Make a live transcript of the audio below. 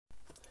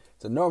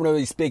So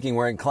normally speaking,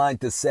 we're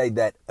inclined to say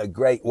that a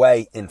great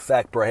way, in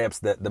fact, perhaps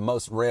the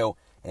most real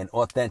and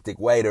authentic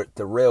way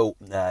to real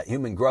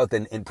human growth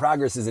and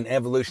progress is an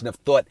evolution of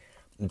thought.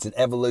 It's an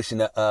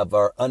evolution of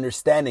our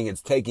understanding.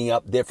 It's taking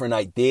up different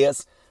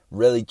ideas,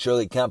 really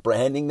truly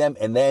comprehending them,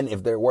 and then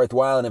if they're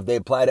worthwhile and if they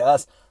apply to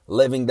us,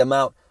 living them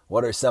out.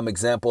 What are some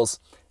examples?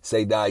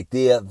 Say the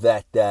idea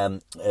that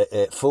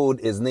food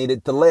is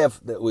needed to live,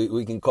 that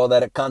we can call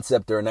that a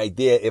concept or an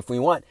idea if we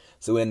want.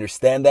 So we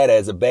understand that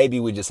as a baby,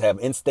 we just have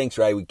instincts,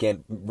 right? We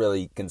can't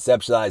really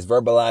conceptualize,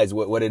 verbalize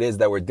what it is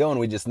that we're doing.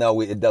 We just know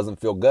it doesn't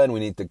feel good and we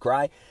need to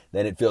cry.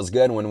 Then it feels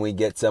good when we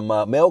get some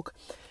milk.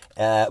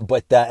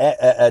 But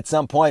at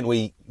some point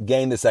we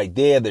gain this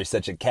idea. There's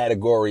such a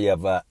category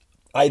of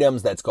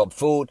items that's called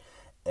food.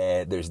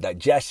 There's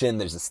digestion,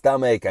 there's a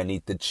stomach, I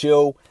need to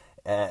chew.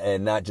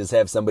 And not just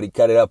have somebody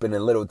cut it up into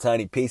little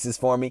tiny pieces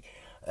for me.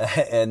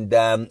 And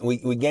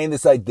we gain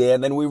this idea,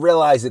 and then we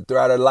realize it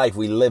throughout our life.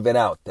 We live it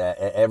out.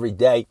 Every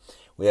day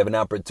we have an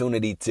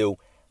opportunity to,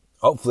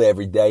 hopefully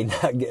every day,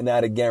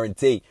 not a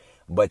guarantee,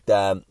 but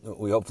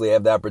we hopefully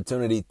have the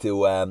opportunity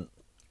to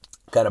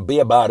kind of be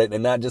about it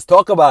and not just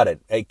talk about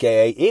it,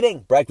 aka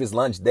eating breakfast,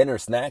 lunch, dinner,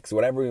 snacks,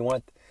 whatever we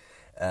want.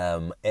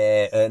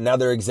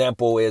 Another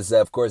example is,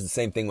 of course, the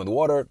same thing with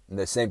water,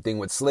 the same thing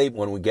with sleep.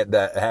 When we get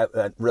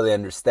really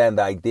understand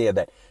the idea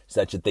that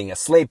such a thing as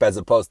sleep, as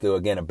opposed to,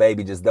 again, a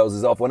baby just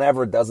dozes off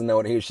whenever, doesn't know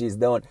what he or she's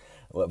doing.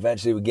 Well,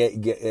 eventually we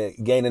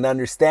gain an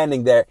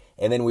understanding there,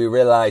 and then we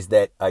realize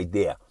that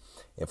idea.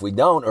 If we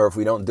don't, or if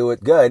we don't do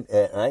it good,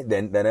 right,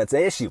 then that's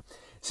an issue.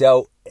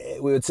 So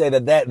we would say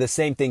that the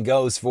same thing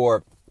goes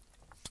for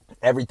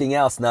everything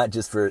else, not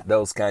just for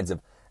those kinds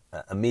of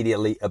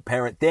immediately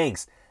apparent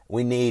things.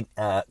 We need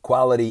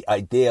quality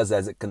ideas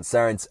as it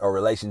concerns our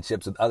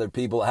relationships with other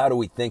people. How do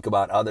we think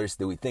about others?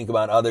 Do we think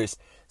about others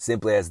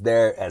simply as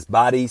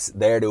bodies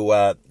there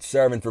to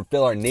serve and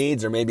fulfill our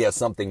needs, or maybe as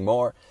something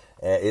more?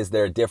 Is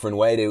there a different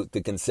way to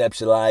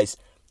conceptualize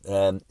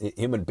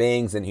human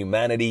beings and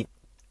humanity?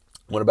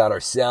 What about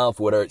ourselves?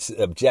 What are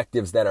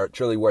objectives that are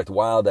truly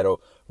worthwhile, that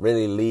will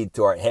really lead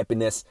to our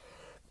happiness?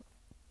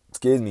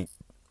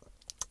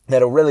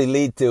 That'll really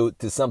lead to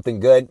something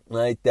good,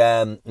 right?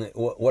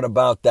 What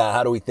about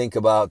how do we think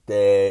about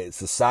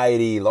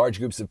society, large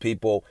groups of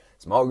people,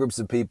 small groups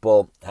of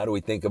people? How do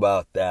we think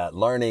about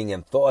learning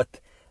and thought,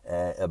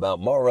 about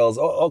morals,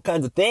 all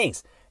kinds of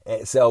things?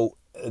 So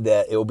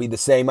that it will be the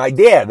same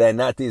idea. Then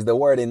not to use the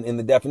word in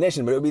the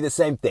definition, but it will be the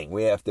same thing.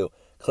 We have to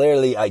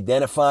clearly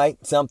identify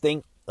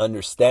something,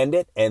 understand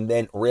it, and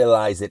then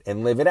realize it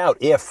and live it out.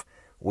 If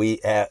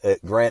we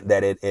grant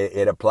that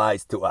it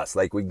applies to us,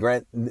 like we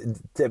grant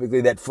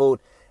typically that food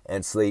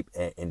and sleep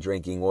and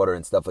drinking water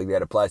and stuff like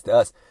that applies to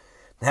us.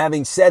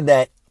 Having said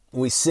that,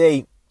 we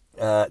see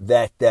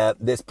that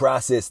this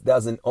process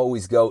doesn't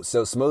always go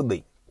so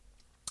smoothly.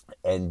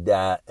 And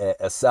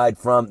aside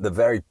from the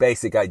very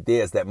basic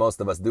ideas that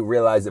most of us do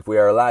realize if we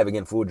are alive,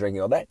 again, food,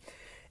 drinking, all that,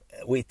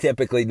 we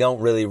typically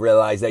don't really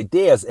realize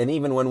ideas. And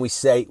even when we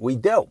say we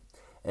do.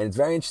 And it's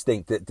very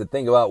interesting to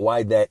think about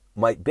why that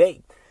might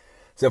be.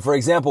 So, for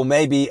example,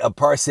 maybe a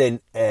person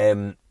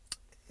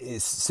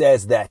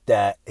says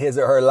that his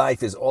or her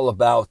life is all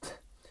about,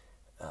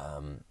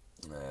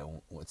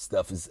 what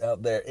stuff is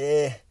out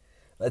there?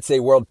 Let's say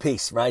world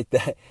peace, right?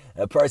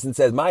 A person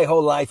says, my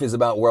whole life is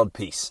about world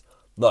peace.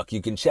 Look,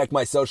 you can check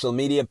my social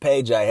media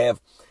page. I have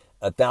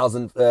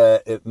 1,000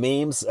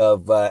 memes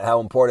of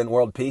how important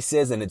world peace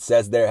is, and it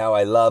says there how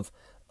I love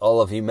all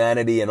of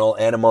humanity and all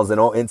animals and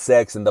all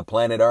insects and the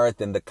planet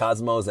Earth and the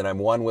cosmos, and I'm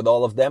one with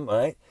all of them,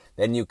 right?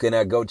 Then you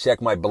can go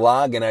check my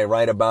blog, and I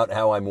write about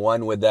how I'm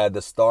one with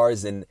the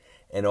stars and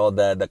all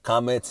the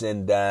comets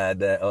and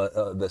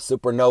the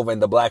supernova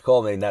and the black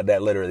hole. I mean, not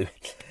that literally.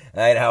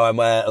 Right? How I'm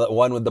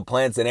one with the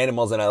plants and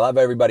animals, and I love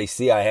everybody.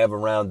 See, I have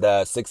around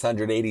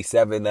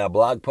 687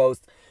 blog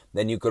posts.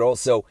 Then you could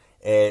also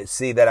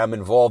see that I'm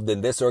involved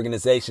in this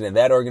organization and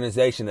that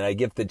organization, and I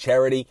give to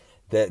charity,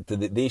 to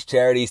these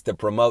charities to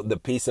promote the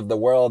peace of the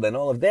world and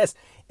all of this.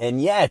 And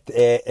yet,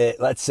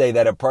 let's say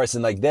that a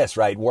person like this,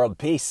 right, world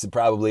peace,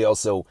 probably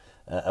also,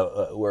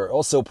 we're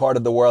also part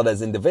of the world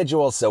as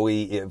individuals. So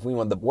if we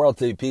want the world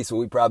to be peaceful,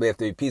 we probably have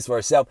to be peaceful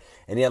ourselves.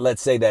 And yet,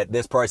 let's say that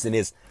this person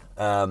is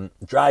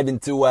driving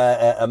to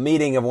a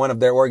meeting of one of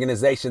their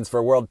organizations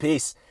for world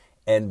peace,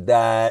 and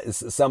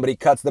somebody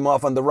cuts them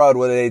off on the road.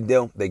 What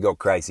do? They go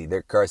crazy.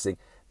 They're cursing.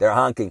 They're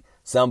honking.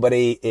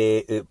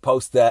 Somebody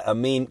posts a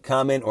mean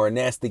comment or a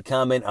nasty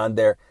comment on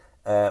their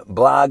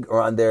blog or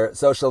on their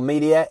social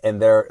media,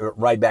 and they're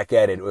right back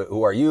at it.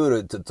 Who are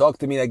you to talk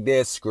to me like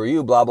this? Screw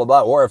you, blah, blah,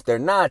 blah. Or if they're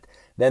not,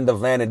 then the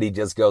vanity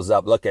just goes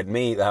up. Look at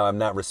me, how I'm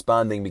not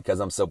responding because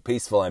I'm so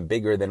peaceful. I'm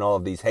bigger than all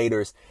of these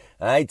haters.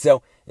 All right,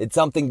 so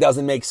something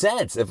doesn't make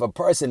sense. If a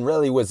person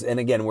really was, and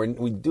again,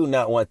 we do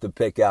not want to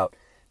pick out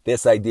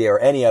this idea or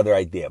any other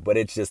idea, but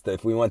it's just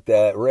if we want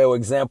the real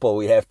example,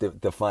 we have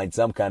to find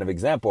some kind of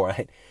example,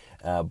 right?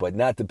 But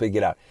not to pick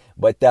it out.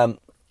 But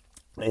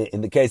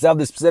in the case of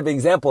the specific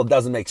example, it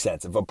doesn't make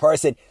sense. If a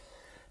person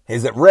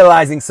is that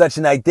realizing such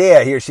an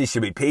idea, he or she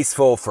should be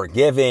peaceful,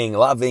 forgiving,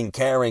 loving,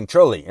 caring,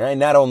 truly, right?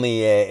 Not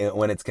only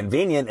when it's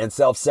convenient and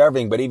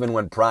self-serving, but even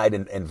when pride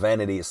and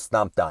vanity is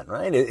stomped on,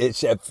 right?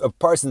 If a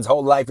person's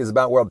whole life is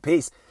about world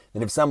peace,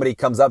 then if somebody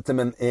comes up to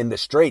them in the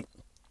street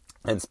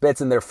and spits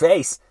in their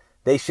face,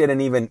 they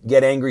shouldn't even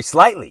get angry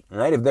slightly,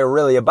 right? If they're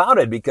really about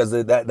it, because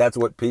that's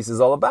what peace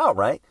is all about,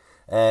 right?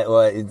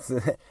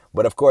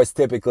 But of course,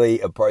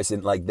 typically a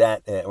person like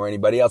that or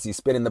anybody else, you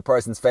spit in the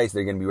person's face,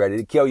 they're going to be ready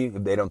to kill you.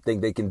 If they don't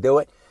think they can do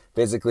it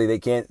physically, they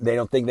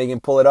don't think they can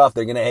pull it off.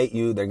 They're going to hate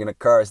you. They're going to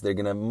curse. They're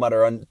going to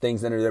mutter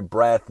things under their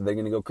breath. They're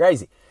going to go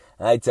crazy.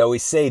 All right, so we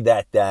say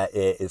that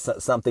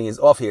something is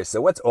off here. So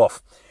what's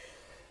off?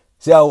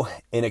 So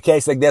in a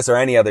case like this or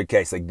any other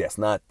case like this,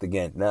 not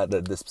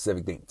the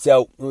specific thing.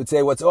 So we would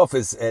say what's off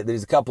is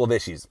there's a couple of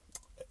issues.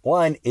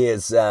 One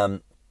is that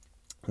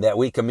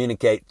we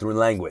communicate through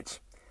language.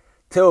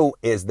 Two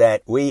is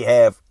that we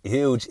have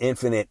huge,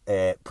 infinite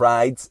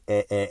prides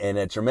and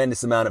a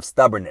tremendous amount of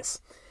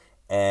stubbornness.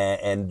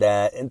 And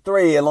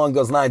three, along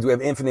those lines, we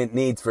have infinite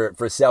needs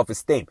for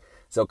self-esteem.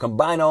 So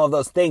combine all of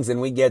those things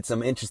and we get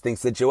some interesting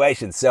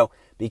situations. So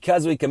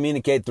because we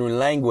communicate through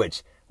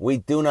language, we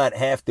do not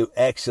have to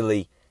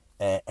actually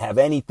have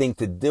anything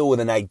to do with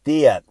an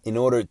idea in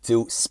order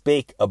to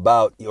speak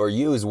about or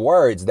use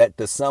words that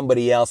to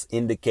somebody else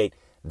indicate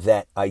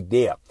that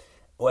idea.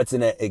 What's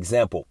an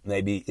example?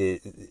 Maybe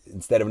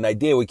instead of an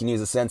idea, we can use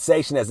a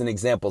sensation as an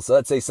example. So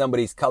let's say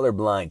somebody's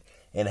colorblind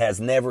and has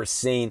never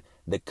seen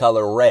the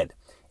color red.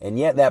 And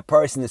yet that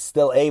person is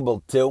still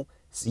able to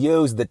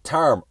use the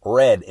term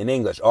red in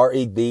English,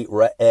 R-E-D,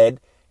 red,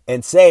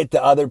 and say it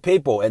to other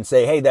people and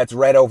say, hey, that's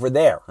red over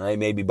there. Right?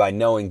 Maybe by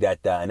knowing that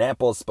an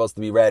apple is supposed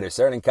to be red or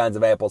certain kinds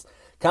of apples.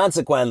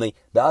 Consequently,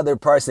 the other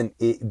person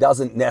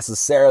doesn't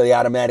necessarily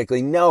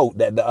automatically know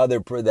that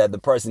the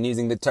person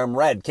using the term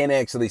red can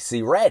actually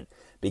see red,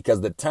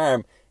 because the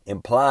term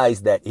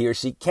implies that he or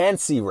she can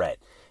see red.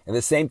 And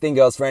the same thing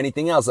goes for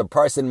anything else. A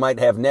person might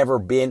have never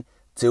been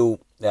to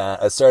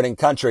a certain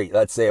country.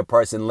 Let's say a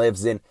person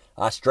lives in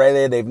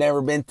Australia. They've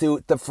never been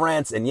to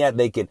France, and yet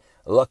they can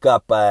look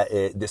up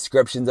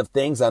descriptions of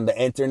things on the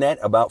internet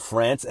about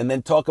France and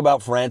then talk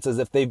about France as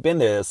if they've been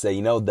there. They'll say,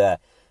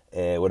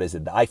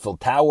 the Eiffel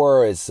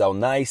Tower is so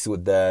nice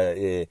with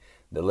the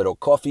little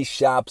coffee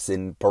shops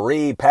in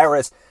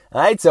Paris.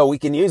 All right, so we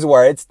can use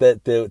words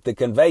to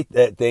convey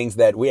things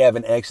that we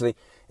haven't actually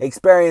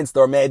experienced,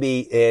 or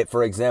maybe,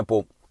 for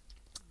example,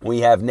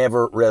 we have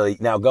never really,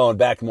 now going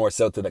back more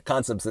so to the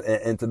concepts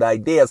and to the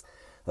ideas,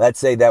 let's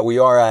say that we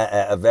are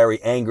a very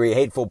angry,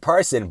 hateful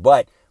person,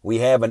 but we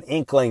have an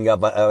inkling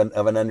of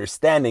an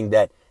understanding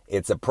that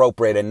it's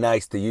appropriate and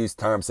nice to use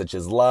terms such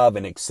as love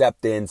and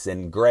acceptance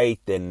and great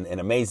and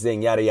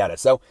amazing, yada, yada.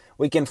 So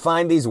we can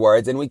find these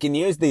words and we can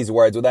use these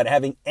words without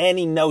having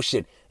any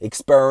notion,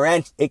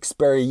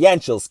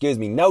 experiential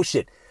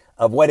notion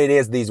of what it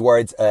is these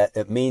words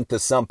mean to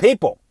some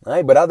people,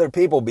 right? But other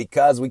people,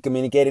 because we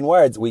communicate in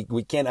words,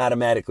 we can't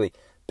automatically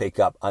pick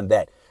up on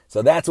that.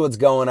 So that's what's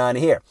going on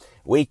here.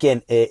 We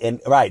can,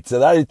 right, so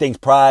the other things,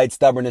 pride,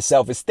 stubbornness,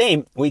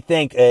 self-esteem, we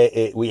think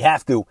we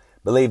have to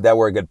believe that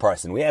we're a good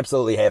person. We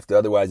absolutely have to,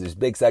 otherwise there's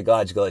big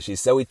psychological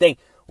issues. So we think,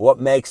 what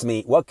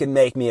can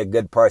make me a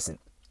good person?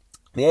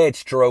 Yeah,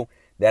 it's true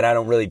that I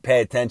don't really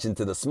pay attention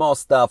to the small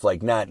stuff,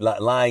 like not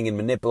lying and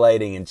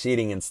manipulating and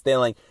cheating and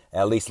stealing,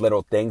 at least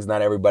little things.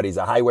 Not everybody's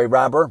a highway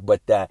robber,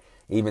 but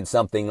even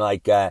something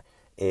like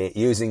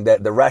using the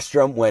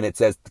restroom when it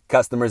says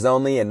customers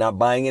only and not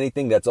buying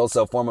anything, that's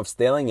also a form of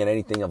stealing, and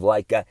anything of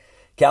like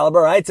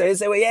caliber, right? So you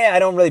say, well, yeah, I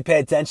don't really pay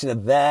attention to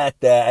that.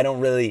 I don't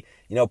really,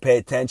 pay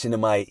attention to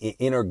my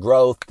inner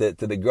growth, to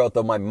the growth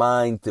of my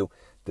mind, to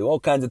all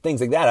kinds of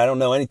things like that. I don't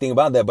know anything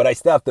about that, but I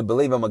still have to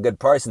believe I'm a good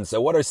person.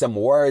 So what are some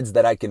words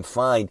that I can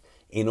find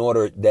in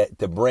order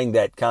to bring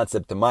that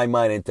concept to my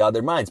mind and to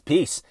other minds?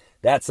 Peace.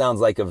 That sounds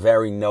like a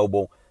very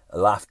noble,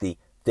 lofty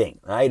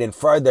thing, right? And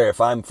further, if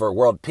I'm for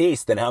world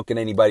peace, then how can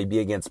anybody be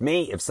against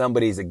me? If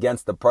somebody's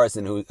against the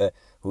person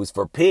who's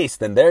for peace,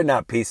 then they're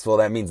not peaceful.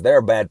 That means they're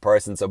a bad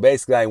person. So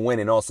basically, I win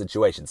in all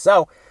situations.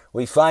 So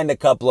we find a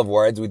couple of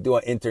words. We do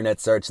an internet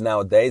search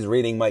nowadays.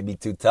 Reading might be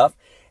too tough.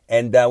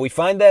 And we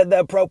find the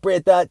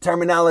appropriate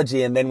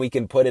terminology, and then we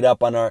can put it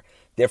up on our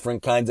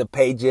different kinds of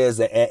pages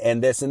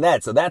and this and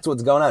that. So that's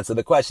what's going on. So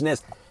the question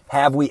is,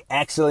 have we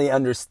actually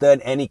understood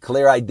any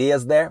clear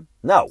ideas there?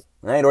 No,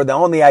 right? Or the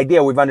only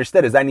idea we've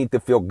understood is I need to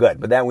feel good.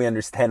 But that we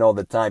understand all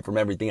the time from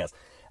everything else.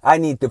 I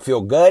need to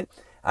feel good.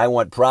 I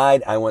want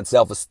pride. I want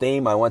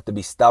self-esteem. I want to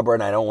be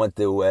stubborn. I don't want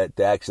to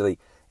actually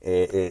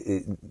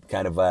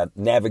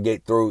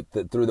navigate through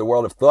the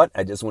world of thought.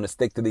 I just want to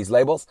stick to these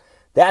labels.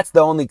 That's the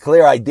only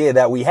clear idea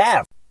that we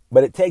have.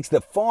 But it takes the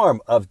form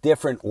of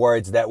different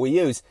words that we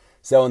use.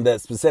 So in the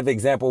specific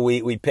example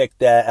we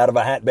picked out of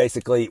a hat,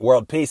 basically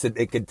world peace,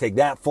 it could take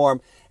that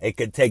form. It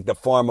could take the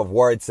form of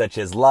words such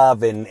as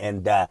love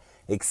and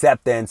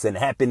acceptance and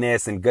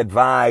happiness and good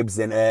vibes,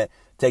 and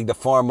take the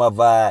form of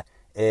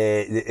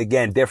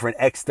again, different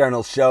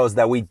external shows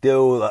that we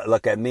do.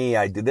 Look at me,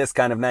 I do this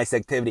kind of nice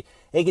activity.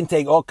 It can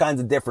take all kinds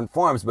of different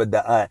forms, but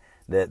the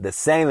the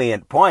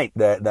salient point,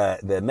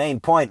 the main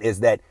point is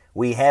that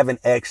we haven't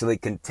actually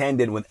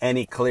contended with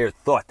any clear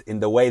thought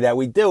in the way that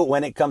we do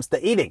when it comes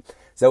to eating.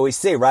 So we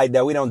see, right,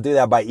 that we don't do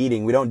that by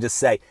eating. We don't just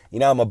say,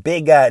 I'm a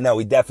big, no,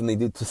 we definitely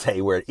do to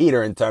say we're an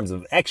eater in terms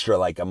of extra,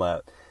 like I'm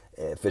a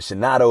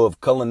aficionado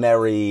of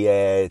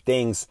culinary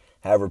things,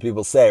 however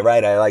people say,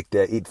 right? I like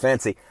to eat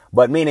fancy,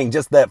 but meaning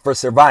just that for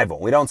survival.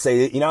 We don't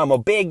say, I'm a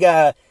big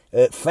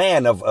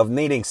fan of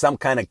needing some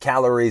kind of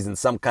calories and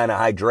some kind of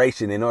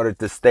hydration in order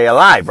to stay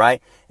alive,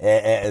 right?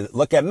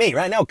 Look at me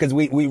right now, because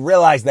we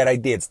realize that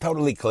idea. It's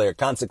totally clear.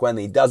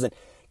 Consequently, it doesn't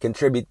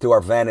contribute to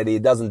our vanity.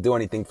 It doesn't do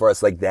anything for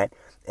us like that.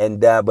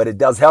 But it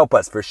does help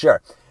us for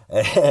sure.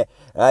 All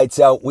right,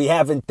 so we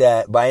haven't,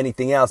 by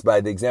anything else,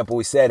 by the example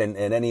we said and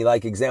any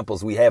like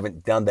examples, we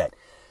haven't done that.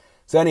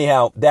 So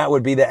anyhow, that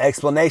would be the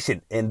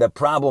explanation. And the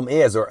problem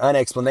is, or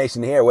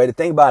unexplanation here, way to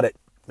think about it,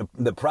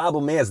 the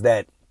problem is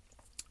that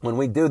when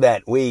we do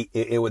that,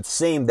 it would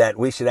seem that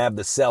we should have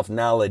the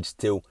self-knowledge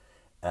to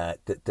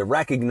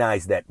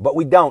recognize that. But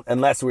we don't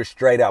unless we're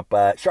straight up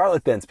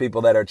charlatans,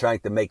 people that are trying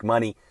to make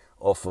money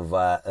off of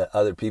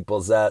other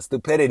people's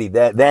stupidity.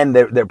 Then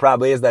there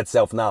probably is that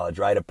self-knowledge,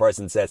 right? A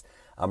person says,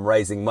 I'm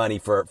raising money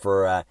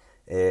for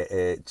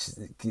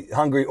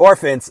hungry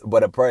orphans,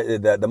 but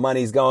the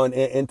money's going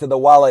into the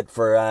wallet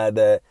for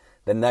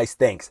the nice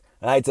things.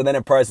 All right, so then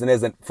a person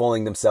isn't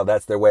fooling themselves.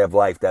 That's their way of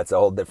life. That's a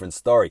whole different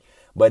story.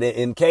 But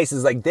in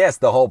cases like this,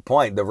 the whole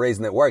point, the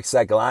reason it works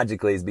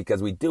psychologically is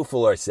because we do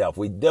fool ourselves.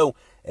 We do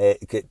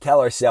tell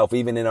ourselves,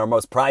 even in our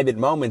most private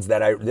moments,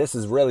 that this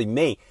is really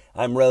me.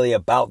 I'm really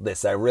about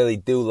this. I really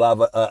do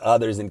love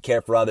others and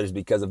care for others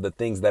because of the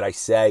things that I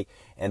say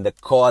and the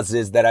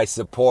causes that I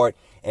support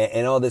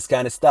and all this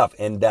kind of stuff.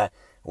 And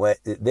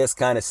this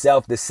kind of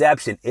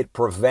self-deception, it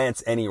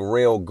prevents any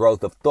real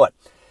growth of thought.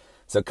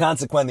 So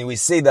consequently, we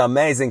see the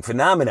amazing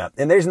phenomena,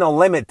 and there's no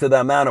limit to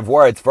the amount of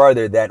words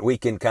further that we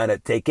can kind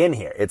of take in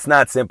here. It's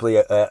not simply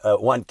a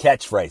one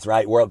catchphrase,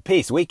 right? World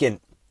peace. We can,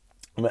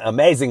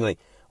 amazingly,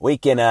 we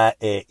can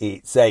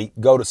say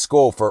go to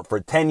school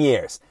for 10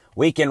 years.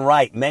 We can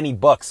write many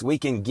books. We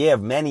can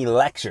give many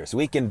lectures.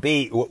 We can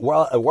be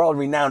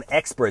world-renowned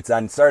experts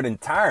on certain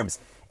terms,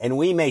 and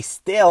we may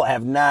still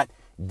have not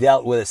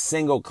dealt with a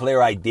single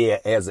clear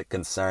idea as it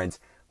concerns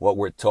what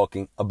we're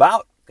talking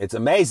about. It's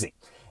amazing.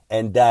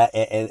 And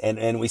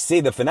we see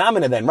the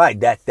phenomena then, right,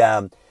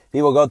 that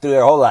people go through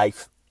their whole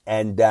life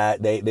and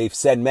they've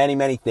said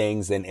many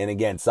things. And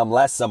again, some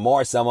less, some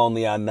more, some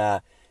only on,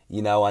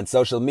 on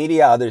social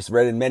media, others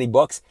read in many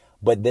books.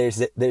 But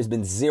there's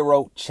been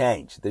zero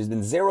change. There's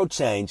been zero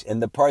change.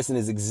 And the person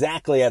is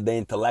exactly at the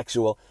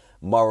intellectual,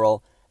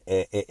 moral,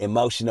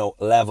 emotional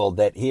level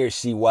that he or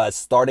she was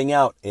starting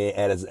out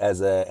as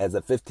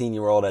a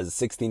 15-year-old, as a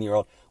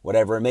 16-year-old,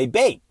 whatever it may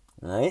be.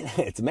 Right?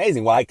 It's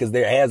amazing. Why? Because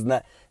there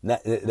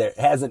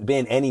hasn't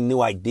been any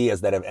new ideas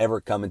that have ever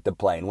come into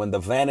play. And when the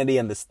vanity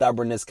and the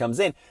stubbornness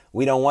comes in,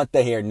 we don't want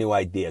to hear new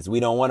ideas.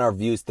 We don't want our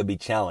views to be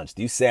challenged.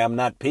 You say I'm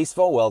not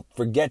peaceful? Well,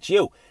 forget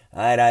you.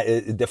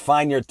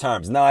 Define your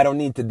terms. No, I don't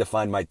need to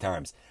define my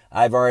terms.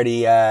 I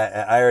already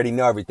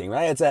know everything,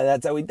 right?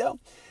 That's how we do.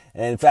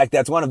 And in fact,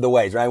 that's one of the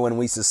ways, right? When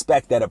we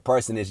suspect that a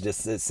person is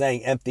just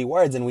saying empty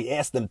words and we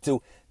ask them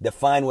to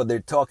define what they're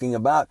talking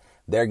about,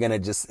 they're going to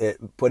just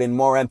put in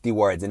more empty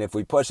words. And if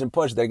we push and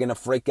push, they're going to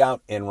freak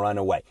out and run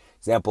away.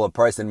 Example, a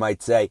person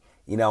might say,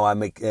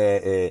 I'm a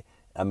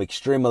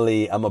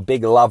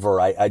big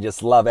lover. I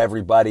just love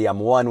everybody. I'm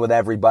one with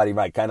everybody,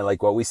 right? Kind of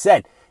like what we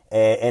said.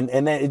 And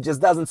then it just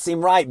doesn't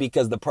seem right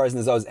because the person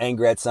is always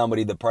angry at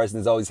somebody. The person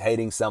is always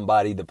hating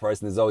somebody. The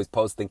person is always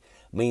posting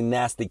mean,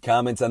 nasty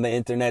comments on the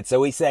internet. So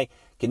we say,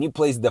 can you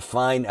please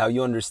define how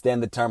you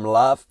understand the term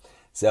love?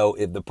 So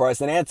if the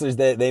person answers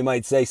that, they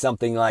might say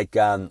something like,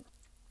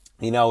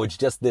 it's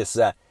just this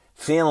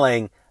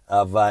feeling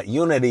of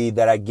unity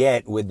that I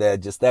get with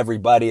just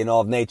everybody and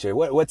all of nature.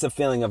 What's a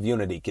feeling of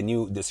unity? Can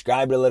you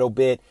describe it a little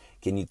bit?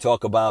 Can you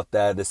talk about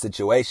the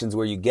situations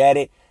where you get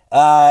it?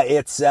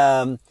 It's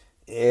the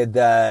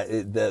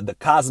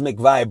cosmic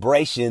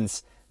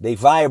vibrations. They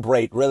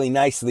vibrate really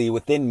nicely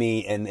within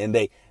me, and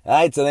they. All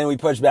right, so then we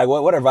push back.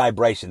 What are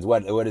vibrations?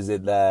 What is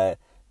it?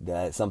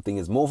 Something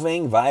is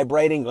moving,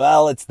 vibrating.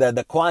 Well, it's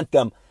the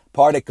quantum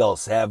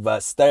particles have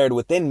stirred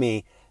within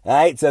me. All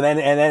right, so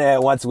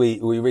then once we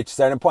reach a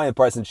certain point, the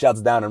person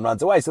shuts down and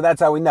runs away. So that's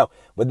how we know.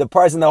 But the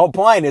whole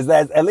point is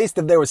that at least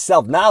if there was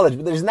self-knowledge,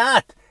 but there's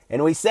not.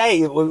 And we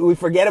say, we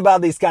forget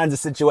about these kinds of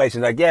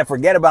situations. Like, yeah,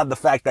 forget about the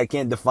fact I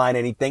can't define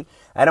anything.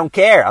 I don't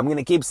care. I'm going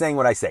to keep saying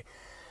what I say.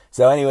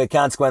 So anyway,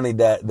 consequently,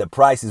 the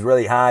price is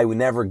really high. We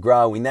never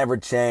grow. We never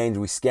change.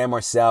 We scam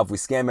ourselves. We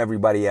scam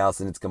everybody else.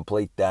 And it's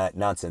complete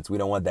nonsense. We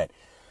don't want that.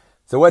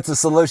 So what's the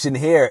solution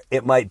here?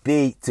 It might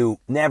be to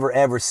never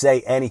ever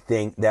say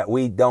anything that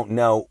we don't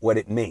know what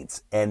it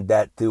means, and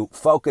that to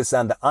focus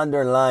on the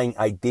underlying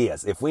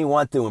ideas. If we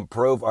want to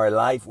improve our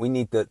life, we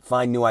need to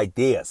find new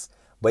ideas,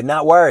 but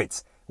not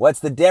words.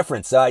 What's the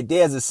difference? So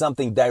ideas is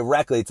something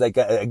directly. It's like,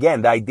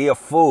 again, the idea of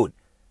food.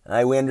 All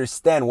right, we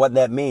understand what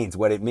that means,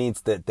 what it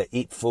means to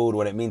eat food,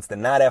 what it means to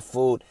not have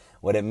food,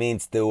 what it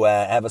means to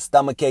have a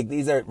stomach ache.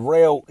 These are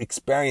real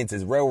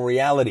experiences, real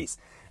realities.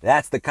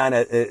 That's the kind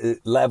of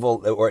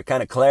level or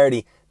kind of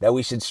clarity that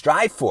we should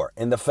strive for.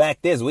 And the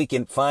fact is, we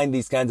can find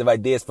these kinds of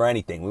ideas for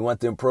anything. We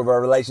want to improve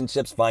our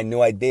relationships, find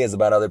new ideas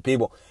about other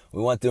people.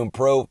 We want to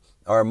improve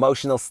our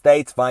emotional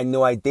states, find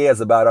new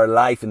ideas about our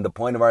life and the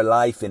point of our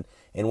life and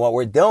what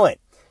we're doing.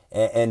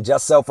 And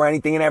just so for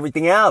anything and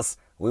everything else.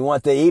 We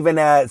want to even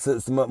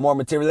some more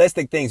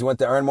materialistic things. We want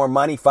to earn more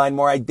money, find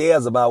more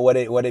ideas about what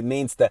it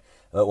means to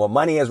what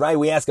money is. Right?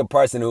 We ask a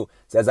person who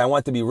says, "I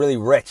want to be really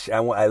rich.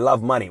 I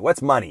love money."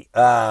 What's money?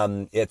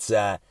 It's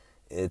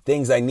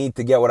things I need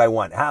to get what I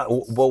want.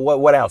 How? Well,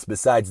 what else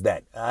besides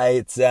that?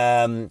 It's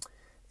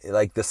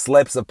like the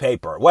slips of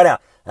paper. What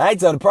else? All right,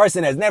 so the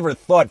person has never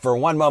thought for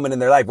one moment in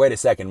their life, wait a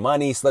second,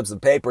 money, slips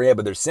of paper, yeah,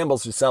 but they're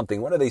symbols for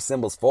something. What are these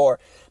symbols for?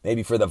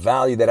 Maybe for the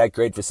value that I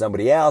create for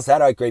somebody else. How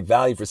do I create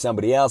value for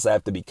somebody else? I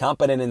have to be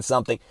competent in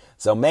something.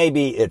 So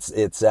maybe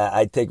it's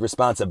I take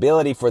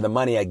responsibility for the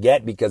money I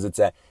get because it's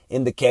an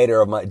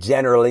indicator of my,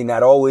 generally,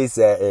 not always,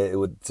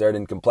 with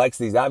certain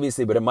complexities,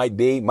 obviously, but it might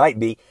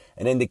be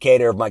an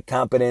indicator of my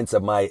competence,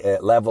 of my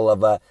level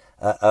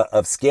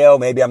of skill.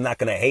 Maybe I'm not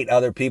going to hate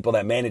other people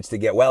that manage to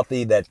get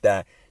wealthy,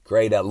 that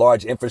create a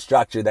large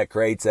infrastructure that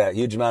creates a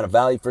huge amount of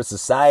value for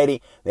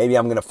society. Maybe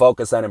I'm going to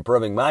focus on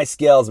improving my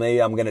skills.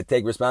 Maybe I'm going to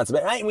take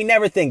responsibility. We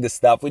never think this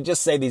stuff. We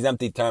just say these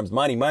empty terms,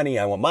 money,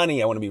 I want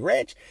money, I want to be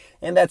rich,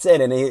 and that's it.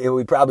 And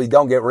we probably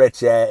don't get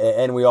rich,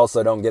 and we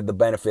also don't get the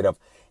benefit of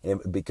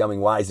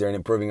becoming wiser and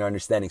improving our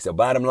understanding. So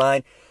bottom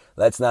line,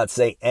 let's not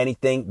say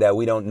anything that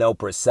we don't know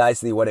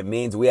precisely what it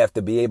means. We have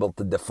to be able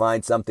to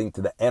define something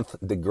to the nth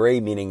degree,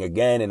 meaning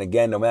again and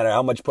again, no matter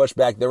how much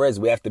pushback there is,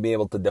 we have to be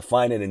able to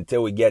define it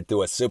until we get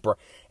to a super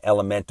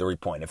elementary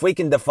point. If we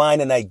can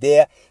define an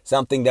idea,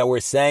 something that we're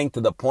saying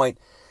to the point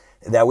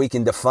that we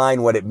can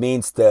define what it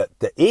means to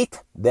eat,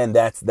 then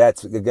that's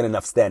a good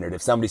enough standard.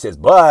 If somebody says,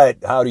 but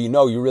how do you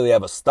know you really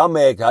have a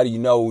stomach? How do you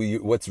know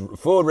what's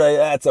food? Right?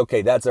 That's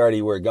okay. That's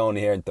already, we're going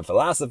here into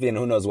philosophy and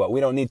who knows what. We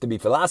don't need to be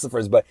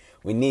philosophers, but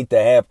we need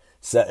to have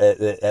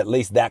at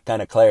least that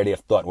kind of clarity of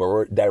thought where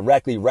we're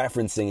directly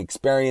referencing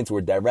experience.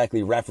 We're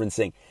directly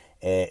referencing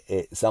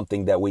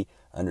something that we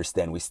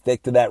understand. We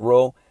stick to that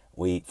rule.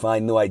 We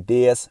find new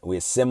ideas, we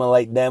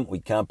assimilate them, we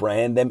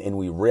comprehend them, and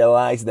we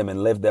realize them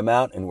and live them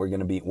out, and we're going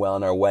to be well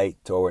on our way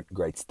toward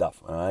great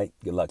stuff. All right?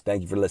 Good luck.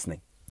 Thank you for listening.